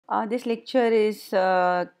This lecture is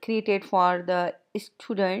created for the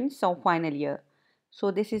students of final year.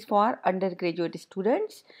 So this is for undergraduate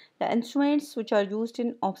students, the instruments which are used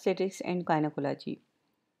in obstetrics and gynecology.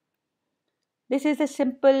 This is a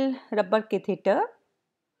simple rubber catheter.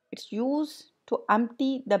 It's used to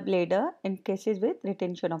empty the bladder in cases with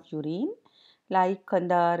retention of urine, like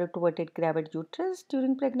the retroverted gravid uterus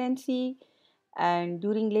during pregnancy and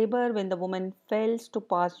during labor when the woman fails to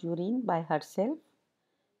pass urine by herself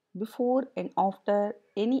before and after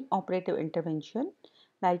any operative intervention,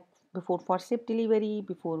 like before forceps delivery,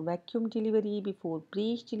 before vacuum delivery, before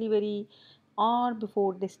breech delivery, or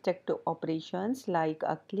before destructive operations like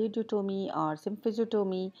a clitodomy or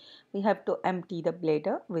symphysiotomy. We have to empty the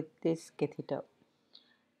bladder with this catheter.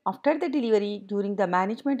 After the delivery, during the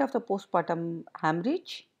management of the postpartum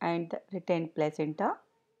hemorrhage and the retained placenta,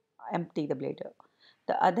 empty the bladder.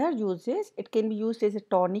 The other uses, it can be used as a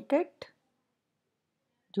tourniquet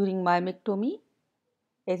during myomectomy,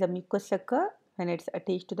 as a mucus sucker when it's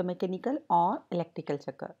attached to the mechanical or electrical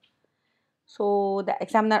sucker. So the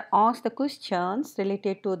examiner asks the questions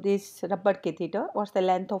related to this rubber catheter. What's the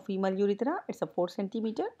length of female urethra? It's a 4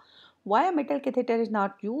 centimeter. Why a metal catheter is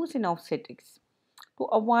not used in obstetrics? To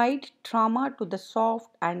avoid trauma to the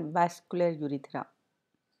soft and vascular urethra.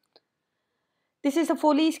 This is a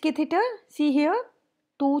Foley's catheter. See here,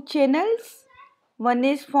 two channels. One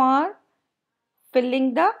is for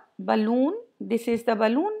filling the balloon. This is the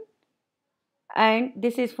balloon, and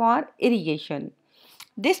this is for irrigation.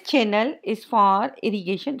 This channel is for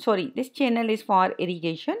irrigation. Sorry, this channel is for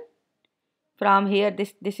irrigation. From here,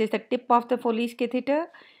 this is the tip of the Foley's catheter.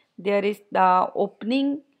 There is the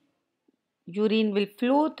opening. Urine will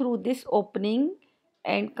flow through this opening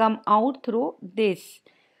and come out through this.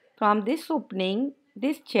 From this opening,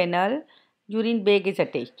 this channel, urine bag is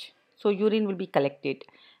attached. So urine will be collected.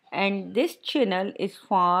 And this channel is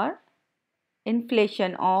for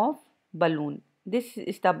inflation of balloon. This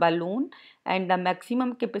is the balloon, and the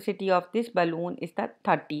maximum capacity of this balloon is the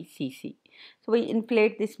 30 cc. So we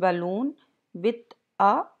inflate this balloon with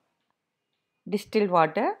a distilled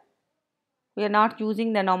water. We are not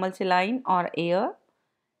using the normal saline or air.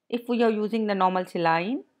 If we are using the normal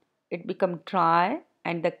saline, it becomes dry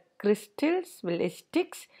and the crystals will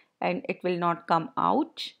sticks and it will not come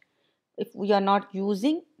out. If we are not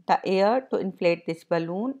using the air to inflate this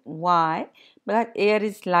balloon, why? Because air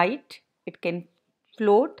is light, it can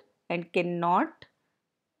float and cannot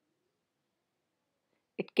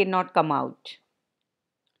come out.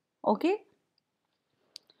 Okay,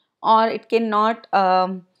 or it cannot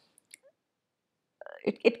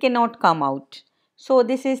come out. So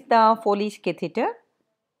this is the Foley's catheter.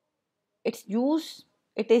 Its use,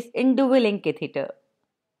 it is indwelling catheter.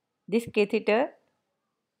 This catheter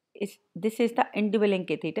this is the indwelling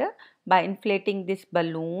catheter. By inflating this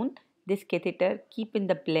balloon, this catheter keep in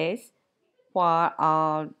the place for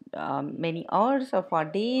many hours or for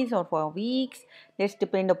days or for weeks. Let's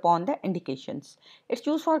depend upon the indications. It's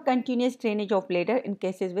used for continuous drainage of bladder in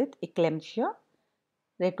cases with eclampsia,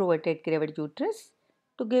 retroverted gravid uterus,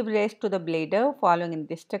 to give rest to the bladder following a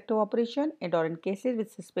destructive operation, and or in cases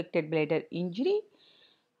with suspected bladder injury.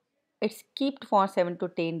 It's kept for 7 to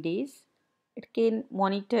 10 days. It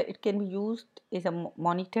can be used as a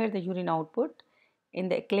monitor the urine output in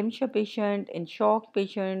the eclampsia patient, in shock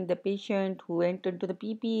patient, the patient who went into the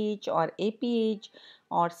PPH or APH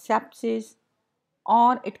or sepsis,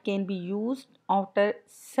 or it can be used after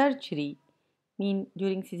surgery, mean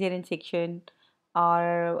during cesarean section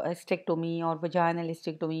or a hysterectomy or vaginal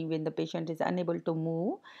hysterectomy when the patient is unable to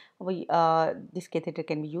move. This catheter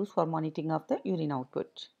can be used for monitoring of the urine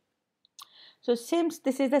output. So Sims,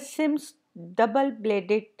 this is the Sims double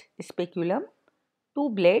bladed speculum, two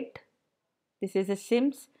blade. This is a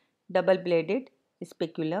Sims double bladed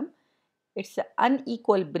speculum. It's an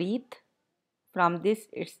unequal breath. From this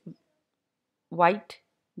it's wide,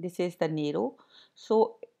 this is the narrow.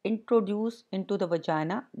 So introduce into the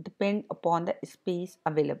vagina depend upon the space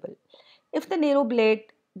available. If the narrow blade,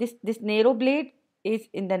 this narrow blade is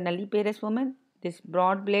in the nulliparous woman, this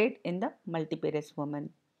broad blade in the multiparous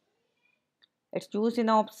woman. It's used in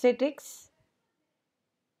obstetrics.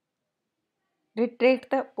 Retract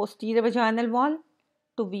the posterior vaginal wall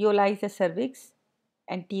to visualize the cervix,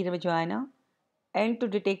 anterior vagina, and to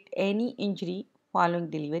detect any injury following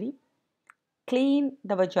delivery. Clean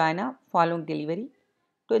the vagina following delivery.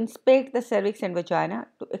 To inspect the cervix and vagina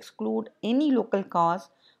to exclude any local cause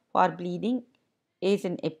for bleeding as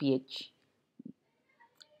in APH.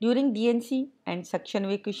 During DNC and suction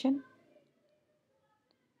evacuation.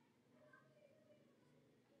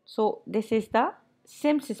 So this is the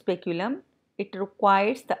Sims speculum. It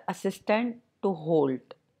requires the assistant to hold.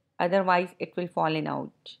 otherwise it will fallen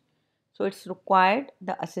out. So it's required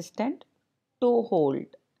the assistant to hold.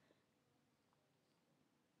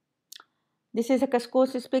 This is a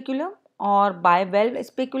Casco's speculum or bivalve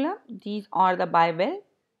speculum. These are the bivalve,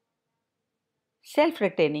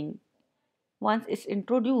 self-retaining. Once it's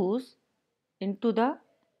introduced into the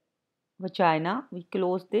vagina, we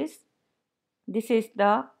close this. This is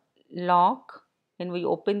the lock. When we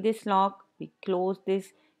open this lock, we close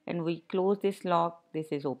this, and we close this lock, this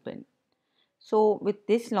is open. So with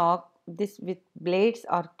this lock, this with blades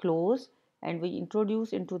are closed and we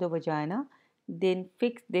introduce into the vagina, then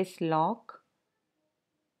fix this lock.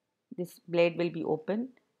 This blade will be open,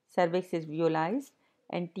 cervix is visualized,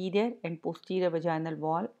 anterior and posterior vaginal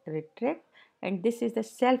wall retract, and this is the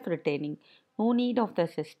self-retaining. No need of the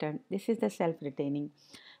assistant. This is the self-retaining.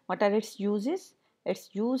 What are its uses? It's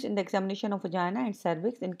used in the examination of vagina and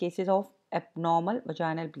cervix in cases of abnormal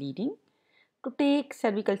vaginal bleeding, to take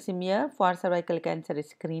cervical smear for cervical cancer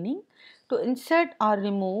screening, to insert or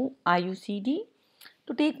remove IUCD,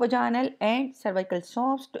 to take vaginal and cervical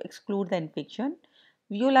swabs to exclude the infection,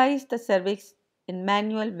 visualize the cervix in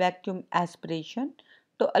manual vacuum aspiration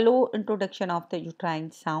to allow introduction of the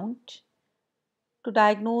uterine sound, to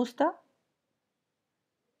diagnose the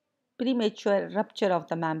premature rupture of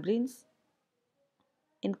the membranes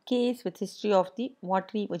in case with history of the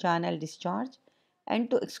watery vaginal discharge,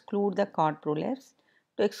 and to exclude the cord prolapse,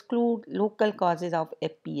 to exclude local causes of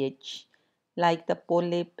FPH like the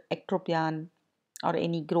polyp, ectropion or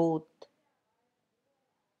any growth.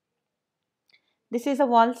 This is a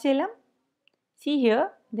valsalem. See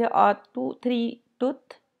here, there are three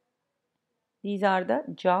tooth. These are the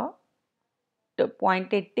jaw, the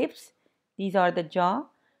pointed tips. These are the jaw,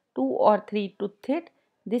 2 or 3 toothed.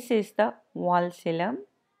 This is the valsalem.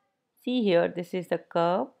 See here, this is the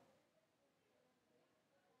curve.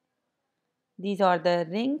 These are the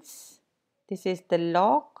rings. This is the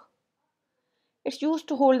lock. It's used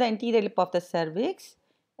to hold the anterior lip of the cervix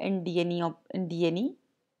in DNA.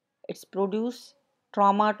 It's produce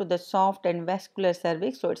trauma to the soft and vascular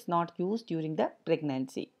cervix, so it's not used during the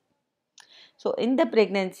pregnancy. So in the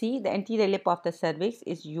pregnancy, the anterior lip of the cervix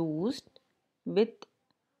is used with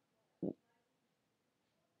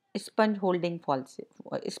sponge holding forceps.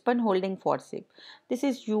 This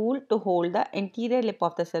is used to hold the anterior lip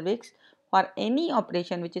of the cervix for any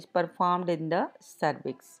operation which is performed in the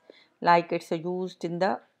cervix. Like it's used in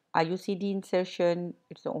the IUCD insertion,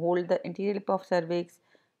 it's to hold the anterior lip of cervix,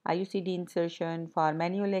 IUCD insertion, for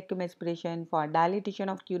manual vacuum aspiration, for dilatation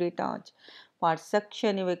of curettage, for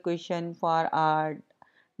suction evacuation, for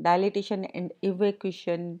dilatation and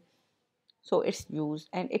evacuation. So it's used,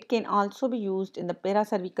 and it can also be used in the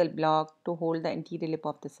paracervical block to hold the anterior lip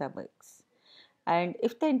of the cervix. And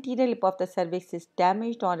if the anterior lip of the cervix is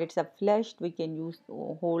damaged or it's flushed, we can use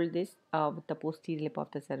to hold this with the posterior lip of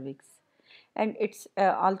the cervix. And it's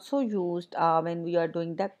also used when we are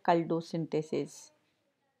doing the chaldosynthesis.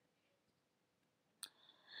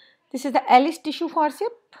 This is the Ellis tissue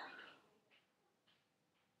forceps.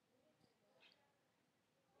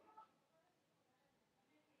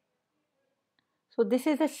 So this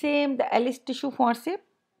is the same, the Ellis tissue forceps.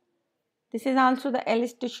 This is also the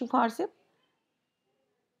Ellis tissue forceps,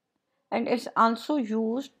 and it's also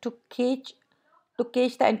used to catch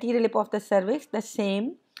the anterior lip of the cervix, the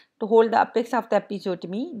same, to hold the apex of the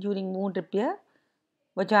episiotomy during wound repair,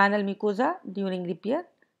 vaginal mucosa during repair,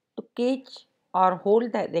 to catch or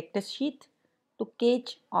hold the rectus sheath, to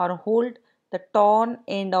catch or hold the torn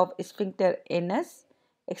end of sphincter anus,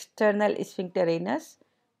 external sphincter anus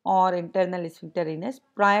or internal sphincter anus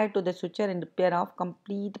prior to the suture and repair of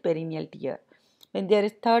complete perineal tear. When there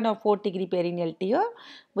is third or fourth degree perineal tear,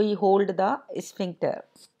 we hold the sphincter.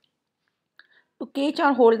 To catch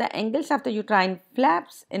or hold the angles of the uterine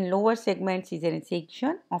flaps in lower segment cesarean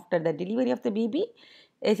section after the delivery of the baby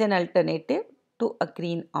is an alternative to a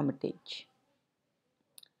green hermitage.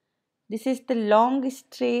 This is the long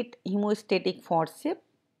straight hemostatic forceps.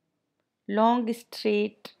 Long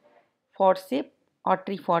straight forceps,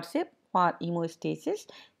 artery forceps for hemostasis.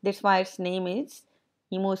 That's why its name is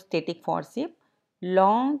hemostatic forceps.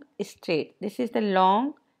 Long straight. This is the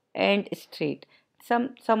long and straight.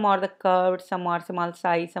 Some are the curved, some are small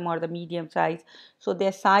size, some are the medium size. So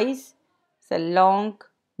their size is a long,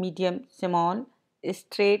 medium, small,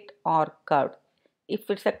 straight or curved. If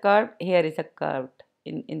it's a curve, here is a curved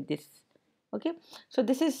in this. Okay, so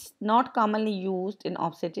this is not commonly used in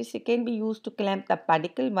obstetrics. It can be used to clamp the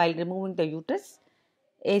pedicle while removing the uterus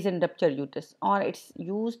as in ruptured uterus, or it's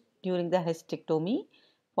used during the hysterectomy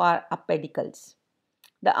for pedicles.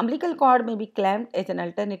 The umbilical cord may be clamped as an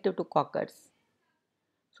alternative to cockers.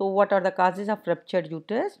 So what are the causes of ruptured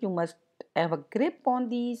uterus? You must have a grip on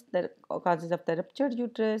these, the causes of the ruptured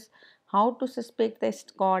uterus, how to suspect the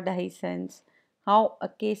cord dehiscence, how a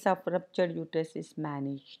case of ruptured uterus is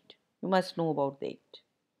managed. You must know about it.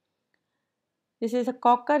 This is a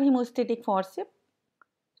Cocker hemostatic forceps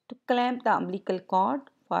to clamp the umbilical cord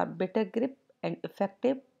for better grip and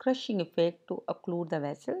effective crushing effect to occlude the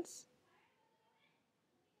vessels.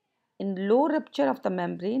 In low rupture of the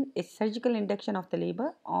membrane is surgical induction of the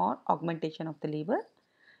labor or augmentation of the labor.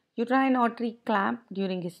 Uterine artery clamp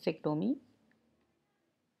during hysterectomy.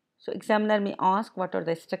 So examiner may ask what are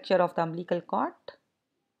the structure of the umbilical cord.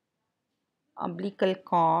 Umbilical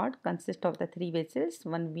cord consists of the three vessels,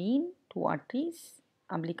 one vein, two arteries,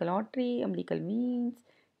 umbilical artery, umbilical veins,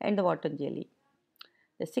 and the Wharton jelly.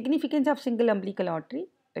 The significance of single umbilical artery,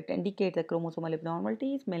 it indicates the chromosomal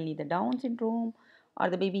abnormalities, mainly the Down syndrome, or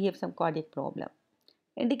the baby have some cardiac problem.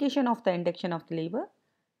 Indication of the induction of the labor.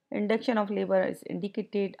 Induction of labor is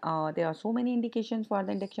indicated, there are so many indications for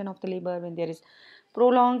the induction of the labor when there is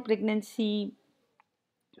prolonged pregnancy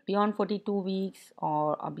beyond 42 weeks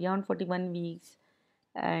or beyond 41 weeks,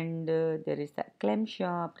 and there is the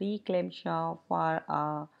eclampsia, preeclampsia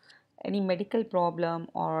for any medical problem,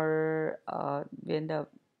 or when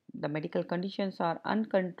the medical conditions are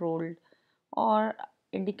uncontrolled, or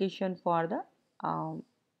indication for the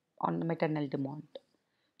on the maternal demand.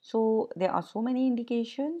 So there are so many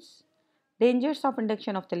indications. Dangers of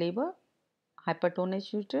induction of the labor: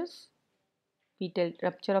 hypertonous uterus, fetal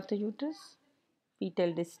rupture of the uterus,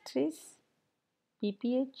 fetal distress,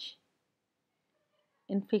 PPH,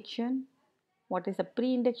 infection. What is the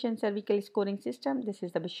pre-induction cervical scoring system? This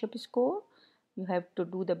is the Bishop score. You have to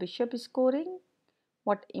do the Bishop scoring.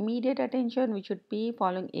 What immediate attention we should pay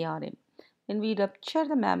following ARM? When we rupture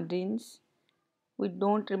the membranes, we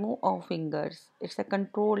don't remove our fingers. It's a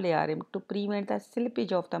controlled ARM to prevent the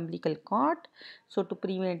slippage of the umbilical cord. So to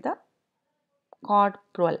prevent the cord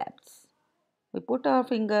prolapse, we put our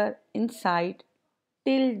finger inside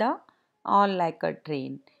till the all like a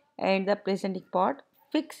drain and the presenting part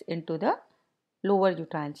fix into the lower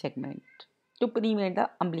uterine segment to prevent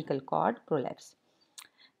the umbilical cord prolapse.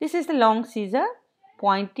 This is the long scissor,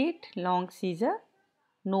 pointed long scissor,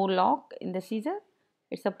 no lock in the scissor.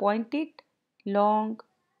 It's a pointed long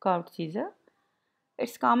curved scissor.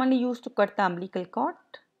 It's commonly used to cut the umbilical cord,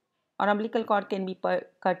 or umbilical cord can be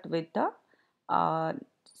cut with the uh,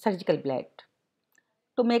 surgical blade.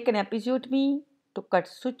 To make an episiotomy, to cut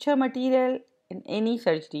suture material in any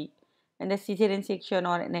surgery, in the cesarean section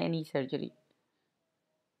or in any surgery.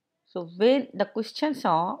 So when the questions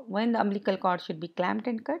are when the umbilical cord should be clamped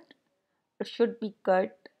and cut, it should be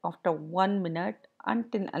cut after 1 minute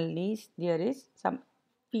until unless there is some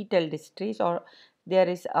fetal distress, or there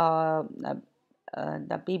is the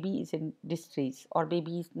baby is in distress or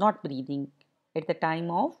baby is not breathing at the time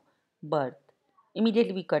of birth.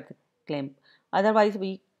 Immediately we cut the clamp. Otherwise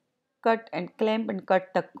we cut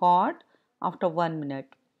the cord after 1 minute.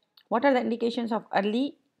 What are the indications of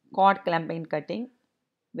early cord clamping and cutting?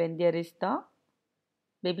 When there is the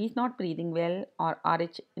baby is not breathing well, or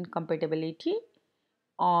RH incompatibility,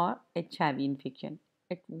 or HIV infection.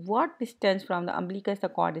 At what distance from the umbilicus the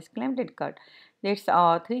cord is clamped and cut? That's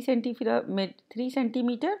 3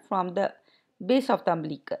 centimeter from the base of the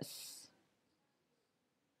umbilicus.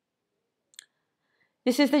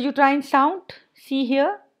 This is the uterine sound. See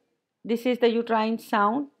here. This is the uterine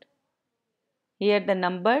sound. Here the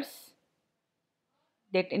numbers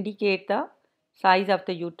that indicate the size of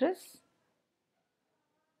the uterus.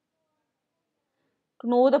 To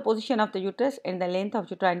know the position of the uterus and the length of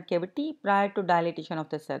uterine cavity prior to dilatation of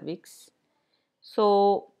the cervix.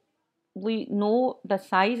 So we know the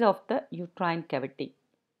size of the uterine cavity.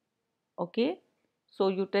 Okay. So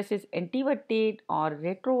uterus is antevertate or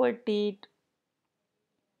retrovertate,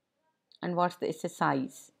 and what's the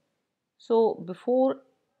size? So before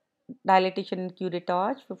dilatation and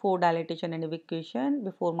curettage, before dilatation and evacuation,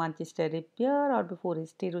 before Manchester repair, or before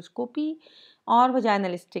hysteroscopy or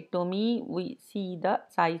vaginal hysterectomy, we see the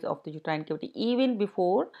size of the uterine cavity. Even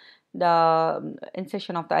before the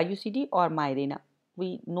insertion of the IUCD or Mirena,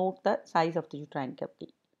 we note the size of the uterine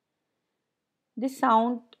cavity. This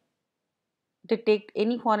sound detect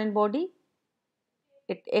any foreign body.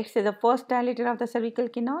 It acts as a first dilator of the cervical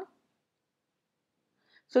canal.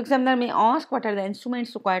 So examiner may ask what are the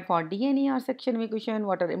instruments required for DNE or section evacuation,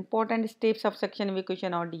 what are important steps of section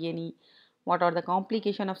evacuation or DNE, what are the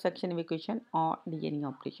complications of section evacuation or DNE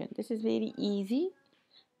operation. This is very easy.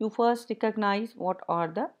 You first recognize what are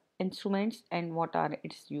the instruments and what are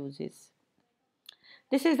its uses.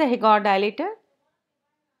 This is the Hagar dilator.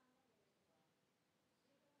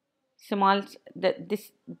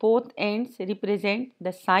 this both ends represent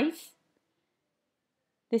the size.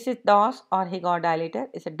 This is DOS or Hagar dilator.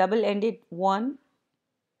 It's a double-ended one,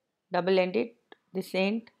 double-ended, this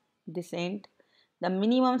end, this end. The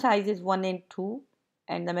minimum size is 1 and 2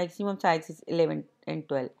 and the maximum size is 11 and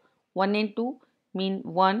 12. 1 and 2 mean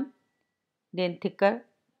 1, then thicker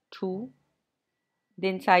 2,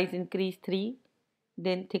 then size increase 3,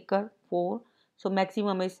 then thicker 4. So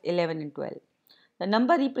maximum is 11 and 12. The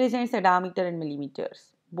number represents the diameter in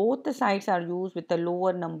millimeters. Both the sides are used with the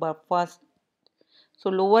lower number first. So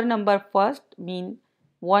lower number first mean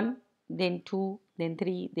 1, then 2, then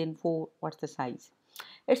 3, then 4. What's the size?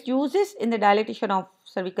 Its uses in the dilatation of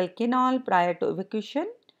cervical canal prior to evacuation.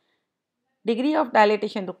 Degree of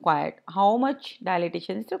dilatation required. How much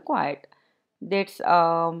dilatation is required? That's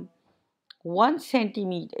 1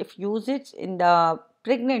 centimeter. If usage in the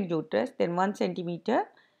pregnant uterus, then 1 centimeter,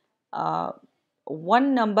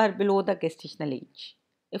 one number below the gestational age.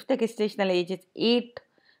 If the gestational age is 8,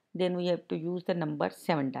 then we have to use the number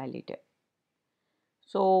 7 dilator.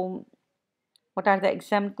 So, what are the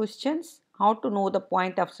exam questions? How to know the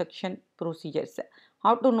point of suction procedures?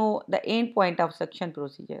 How to know the end point of suction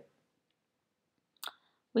procedure?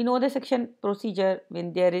 We know the suction procedure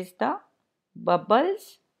when there is the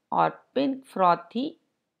bubbles or pink frothy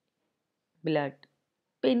blood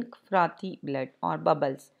or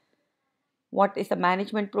bubbles. What is the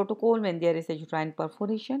management protocol when there is a uterine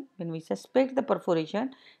perforation? When we suspect the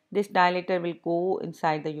perforation, this dilator will go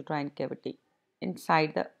inside the uterine cavity,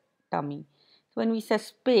 inside the tummy. So when we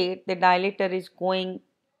suspect the dilator is going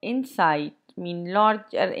inside, mean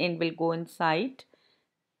larger end will go inside,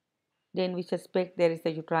 then we suspect there is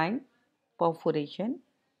a uterine perforation.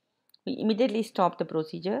 We immediately stop the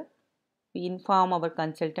procedure. We inform our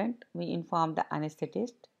consultant. We inform the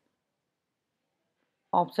anesthetist.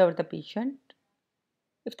 Observe the patient.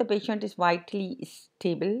 If the patient is vitally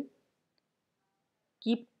stable,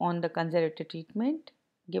 keep on the conservative treatment.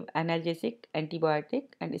 Give analgesic, antibiotic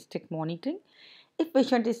and strict monitoring. If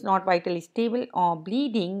patient is not vitally stable or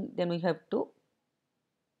bleeding, then we have to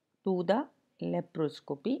do the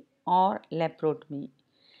laparoscopy or laparotomy.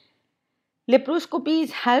 Laparoscopy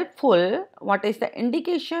is helpful. What is the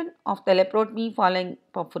indication of the laparotomy following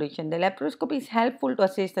perforation? The laparoscopy is helpful to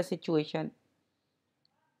assess the situation.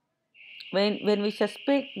 When we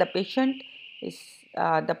suspect the patient is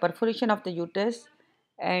the perforation of the uterus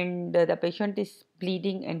and the patient is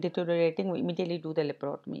bleeding and deteriorating, we immediately do the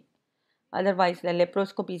laparotomy. Otherwise, the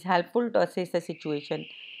laparoscopy is helpful to assess the situation.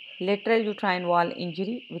 Lateral uterine wall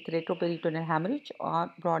injury with retroperitoneal hemorrhage or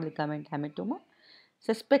broad ligament hematoma.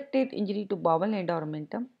 Suspected injury to bowel and or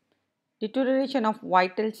omentum. Deterioration of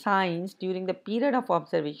vital signs during the period of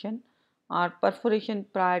observation or perforation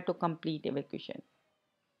prior to complete evacuation.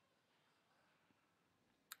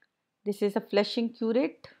 This is a flushing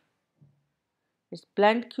curate. It's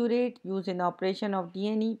blunt curate used in operation of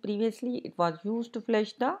gynae. Previously, it was used to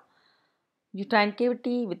flush the uterine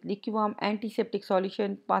cavity with lukewarm antiseptic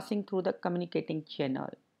solution passing through the communicating channel.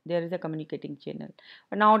 There is a communicating channel,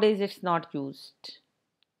 but nowadays it's not used.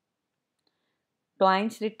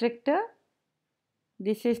 Doyne's retractor.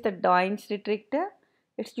 This is the Doyne's retractor.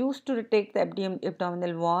 It's used to retract the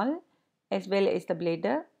abdominal wall as well as the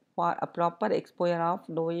bladder for a proper exposure of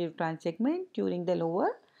lower uterine segment during the lower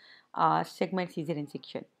segment caesarean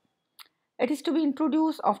section. It is to be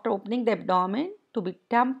introduced after opening the abdomen to be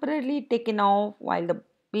temporarily taken off while the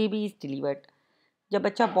baby is delivered. जब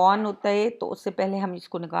बच्चा born होता है तो उससे पहले हम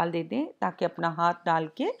इसको निकाल देते हैं ताकि अपना हाथ डाल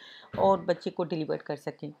के और बच्चे को डिलीवर कर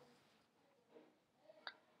सकें.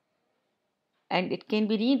 And it can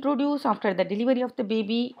be reintroduced after the delivery of the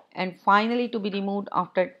baby and finally to be removed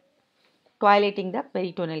after toileting the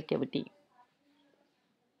peritoneal cavity.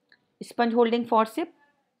 Sponge holding forceps,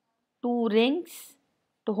 2 rings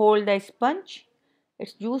to hold the sponge.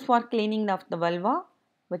 It's used for cleaning of the vulva,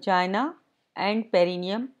 vagina and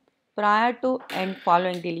perineum prior to and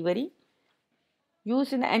following delivery.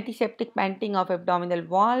 Used in the antiseptic painting of abdominal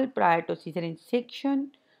wall prior to caesarean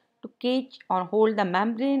section to catch or hold the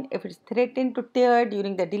membrane if it is threatened to tear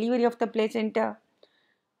during the delivery of the placenta.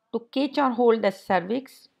 To catch or hold the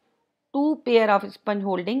cervix, 2 pair of sponge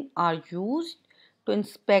holding are used to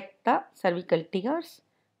inspect the cervical tears.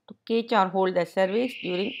 To catch or hold the cervix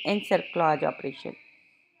during encerclage operation.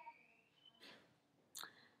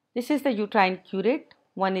 This is the uterine curate.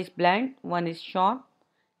 One is blunt, one is sharp.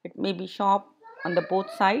 It may be sharp on the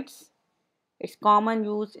both sides. It's common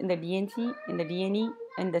use in the DNC, in the DNE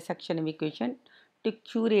and the suction evacuation to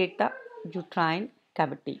curate the uterine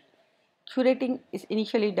cavity. Curating is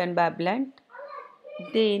initially done by blunt,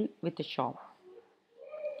 then with a sharp.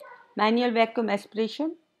 Manual vacuum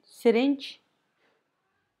aspiration. syringe.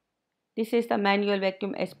 This is the manual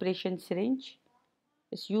vacuum aspiration syringe.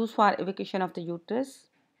 It's used for evacuation of the uterus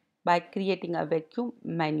by creating a vacuum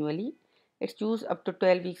manually. It's used up to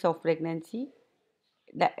 12 weeks of pregnancy.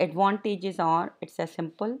 The advantages are it's a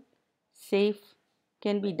simple, safe,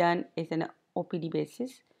 can be done as an OPD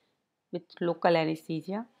basis with local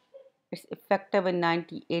anesthesia. It's effective in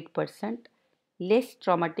 98%, less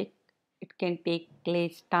traumatic. It can take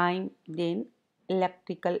less time than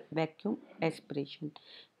electrical vacuum aspiration.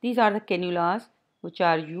 These are the cannulas which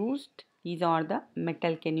are used. These are the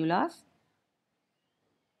metal cannulas.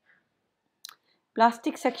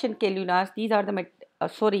 Plastic section cannulas. These are the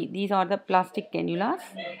these are the plastic cannulas.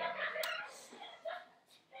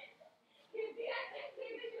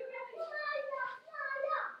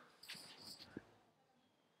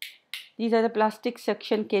 These are the plastic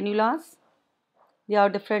section cannulas. They are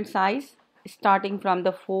different size starting from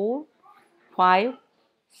the 4, 5,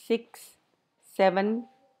 6, 7,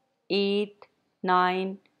 8,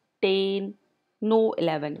 9, 10, no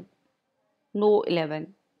 11. No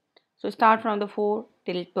 11. So start from the 4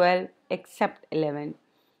 till 12 except 11.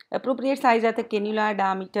 Appropriate size of the cannula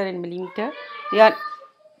diameter in millimeter. They are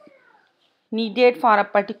needed for a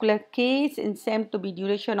particular case in same to be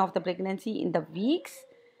duration of the pregnancy in the weeks.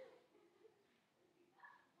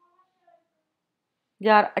 They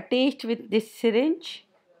are attached with this syringe.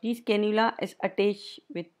 This cannula is attached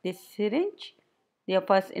with this syringe. They are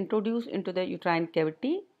first introduced into the uterine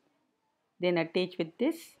cavity, then attached with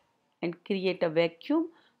this and create a vacuum.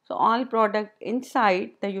 So all product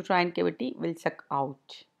inside the uterine cavity will suck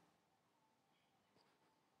out.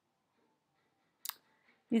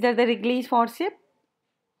 These are the Wrigley's forceps.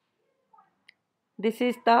 This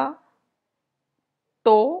is the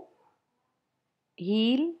toe,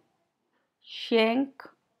 heel, shank,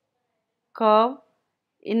 curve.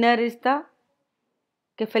 Inner is the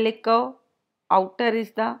cephalic curve, outer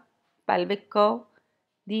is the pelvic curve.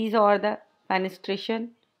 These are the fenestration.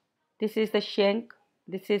 This is the shank,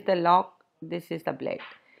 this is the lock, this is the blade.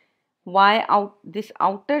 Why out this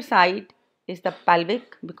outer side is the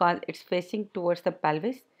pelvic? Because it's facing towards the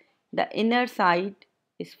pelvis. The inner side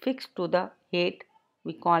is fixed to the head.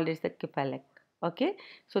 We call this the cephalic. Okay,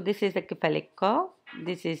 so this is the cephalic curve.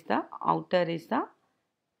 This is the outer is the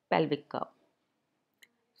pelvic curve.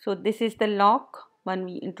 So this is the lock when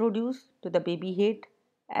we introduce to the baby head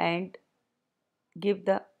and give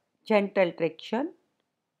the gentle traction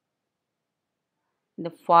in the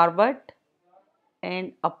forward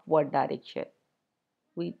and upward direction.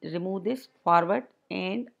 We remove this forward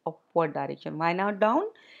and upward direction. Why not down?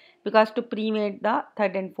 Because to prevent the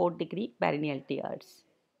third and fourth degree perineal tears.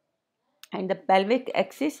 And the pelvic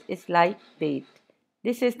axis is like that.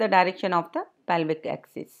 This is the direction of the pelvic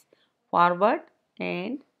axis, forward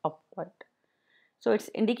and upward. So its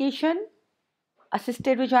indication,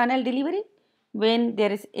 assisted vaginal delivery when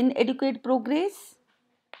there is inadequate progress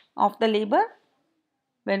of the labor,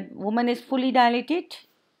 when woman is fully dilated,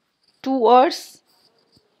 2 hours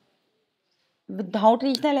without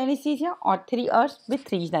regional anesthesia or 3 hours with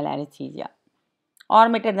regional anesthesia, or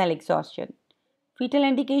maternal exhaustion. Fetal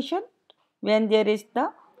indication when there is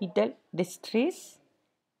the fetal distress,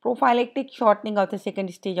 prophylactic shortening of the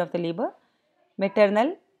second stage of the labor,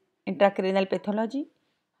 maternal intracranial pathology,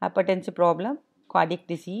 hypertensive problem, cardiac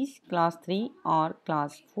disease, class 3 or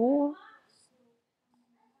class 4.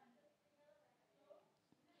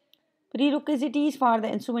 Prerequisites for the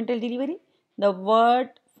instrumental delivery. The word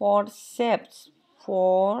forceps,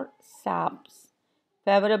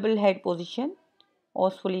 favorable head position,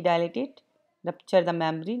 os fully dilated, rupture the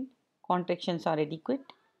membrane, contractions are adequate,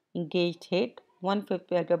 engaged head, 1/5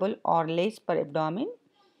 palpable or less per abdomen,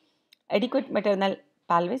 adequate maternal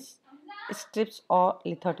pelvis, strips or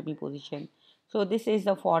lithotomy position. So this is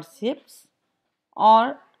the forceps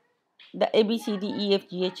or the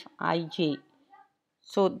ABCDEFGHIJ.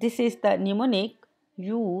 So this is the mnemonic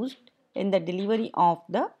used in the delivery of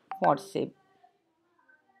the forceps.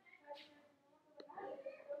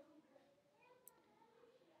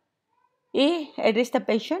 A. Address the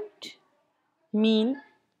patient. Mean,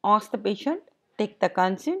 ask the patient. Take the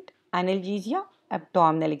consent. Analgesia.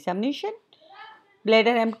 Abdominal examination.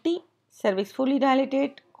 Bladder empty. Cervix fully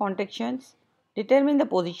dilated. Contractions. Determine the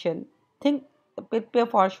position. Think, prepare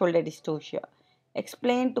for shoulder dystocia.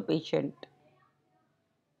 Explain to patient.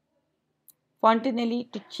 Fontanelli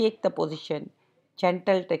to check the position.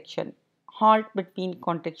 Gentle traction. Halt between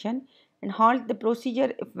contraction and halt the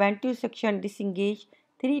procedure if venous section disengage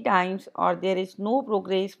 3 times or there is no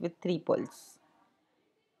progress with 3 pulse.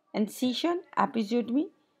 Incision, episiotomy,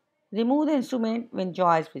 remove the instrument when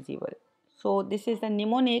jaw is visible. So this is the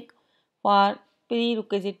mnemonic for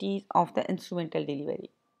prerequisites of the instrumental delivery.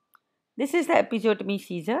 This is the episiotomy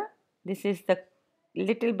Caesar. This is the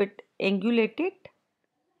little bit angulated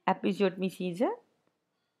episiotomy Caesar.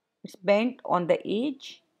 It's bent on the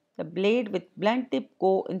edge. The blade with blunt tip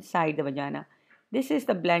go inside the vagina. This is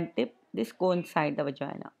the blunt tip. This go inside the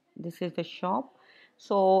vagina. This is the shop.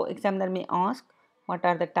 So examiner may ask, what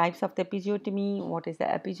are the types of the episiotomy? What is the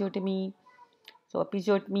episiotomy? So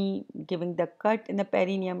episiotomy, giving the cut in the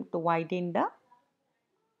perineum to widen the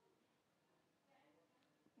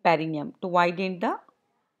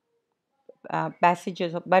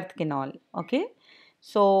passages of birth canal. Okay.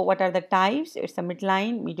 So what are the types? It's a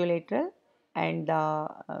midline, mediolateral, and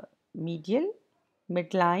medial,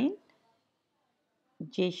 midline,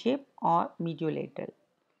 J shape, or mediolateral.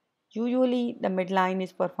 Usually the midline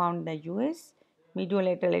is performed in the US,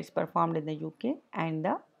 mediolateral is performed in the UK and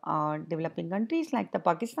the developing countries like the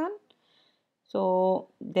Pakistan. So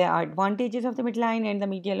there are advantages of the midline and the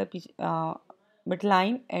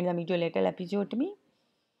midline and the mediolateral episiotomy.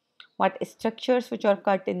 What structures which are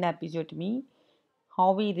cut in the episiotomy,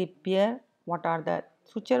 how we repair, what are the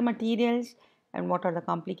suture materials, and what are the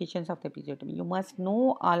complications of the episiotomy. You must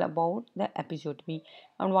know all about the episiotomy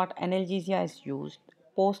and what analgesia is used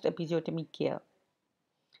post episiotomy care.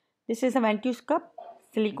 This is a ventouse cup,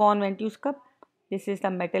 silicone ventouse cup. This is the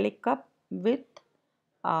metallic cup with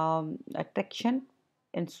a chain.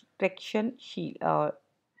 This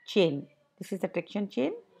is the traction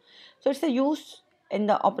chain. So it's a use in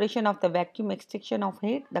the operation of the vacuum extraction of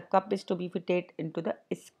head. The cup is to be fitted into the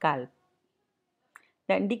scalp.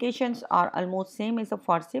 The indications are almost same as the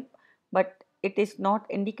forceps, but it is not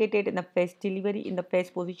indicated in the face delivery, in the face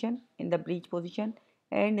position, in the breech position,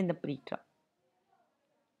 and in the preterm,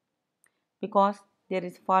 because there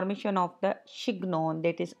is formation of the chignon,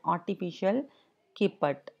 that is artificial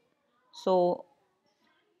caput. So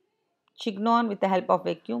chignon, with the help of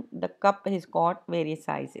vacuum, the cup has got various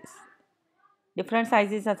sizes. Different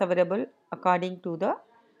sizes are available according to the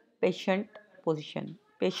patient position,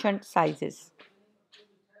 patient sizes.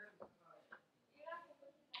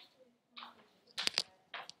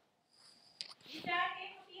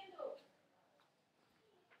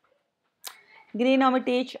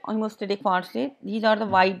 Granulomatous hemostatic forceps. These are the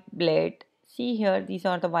white blade. See here, these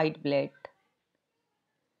are the white blade.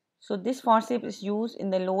 So this forceps is used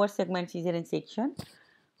in the lower segment cesarean section.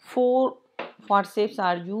 4 forceps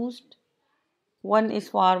are used. Two is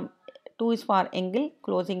for angle,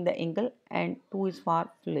 closing the angle, and 2 is for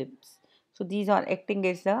flips. So these are acting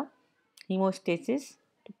as the hemostasis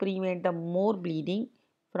to prevent the more bleeding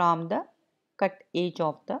from the cut edge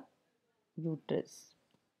of the uterus.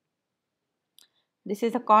 This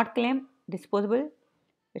is a cord clamp, disposable.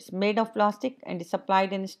 It's made of plastic and is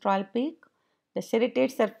supplied in a straw pack. The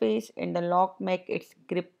serrated surface and the lock make its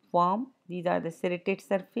grip firm. These are the serrated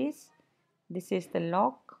surface. This is the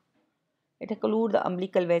lock. It occludes the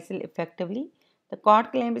umbilical vessel effectively. The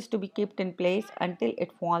cord clamp is to be kept in place until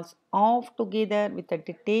it falls off together with the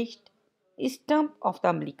detached stump of the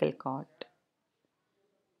umbilical cord.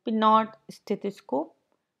 Pinard stethoscope.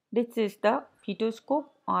 This is the fetoscope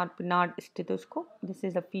or Pinard stethoscope. This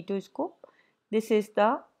is the fetoscope. This is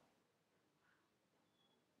the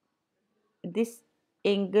this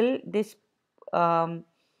angle, this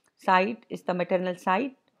side is the maternal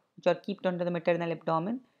side, which are kept under the maternal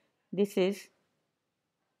abdomen. This is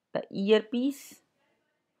the earpiece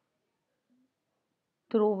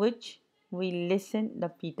through which we listen the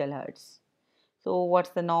fetal hearts. So what's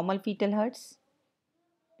the normal fetal hearts?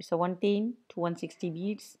 It's a 110 to 160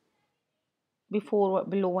 beats.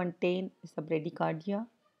 Below 110 is the bradycardia.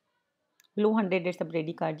 Below 100 is the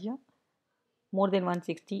bradycardia. More than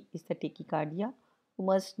 160 is the tachycardia. You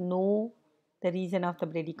must know the reason of the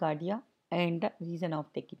bradycardia and the reason of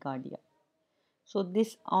tachycardia. So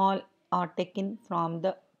this all are taken from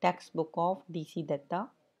the textbook of DC Datta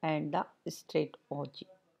and the Straight OG.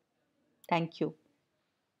 Thank you.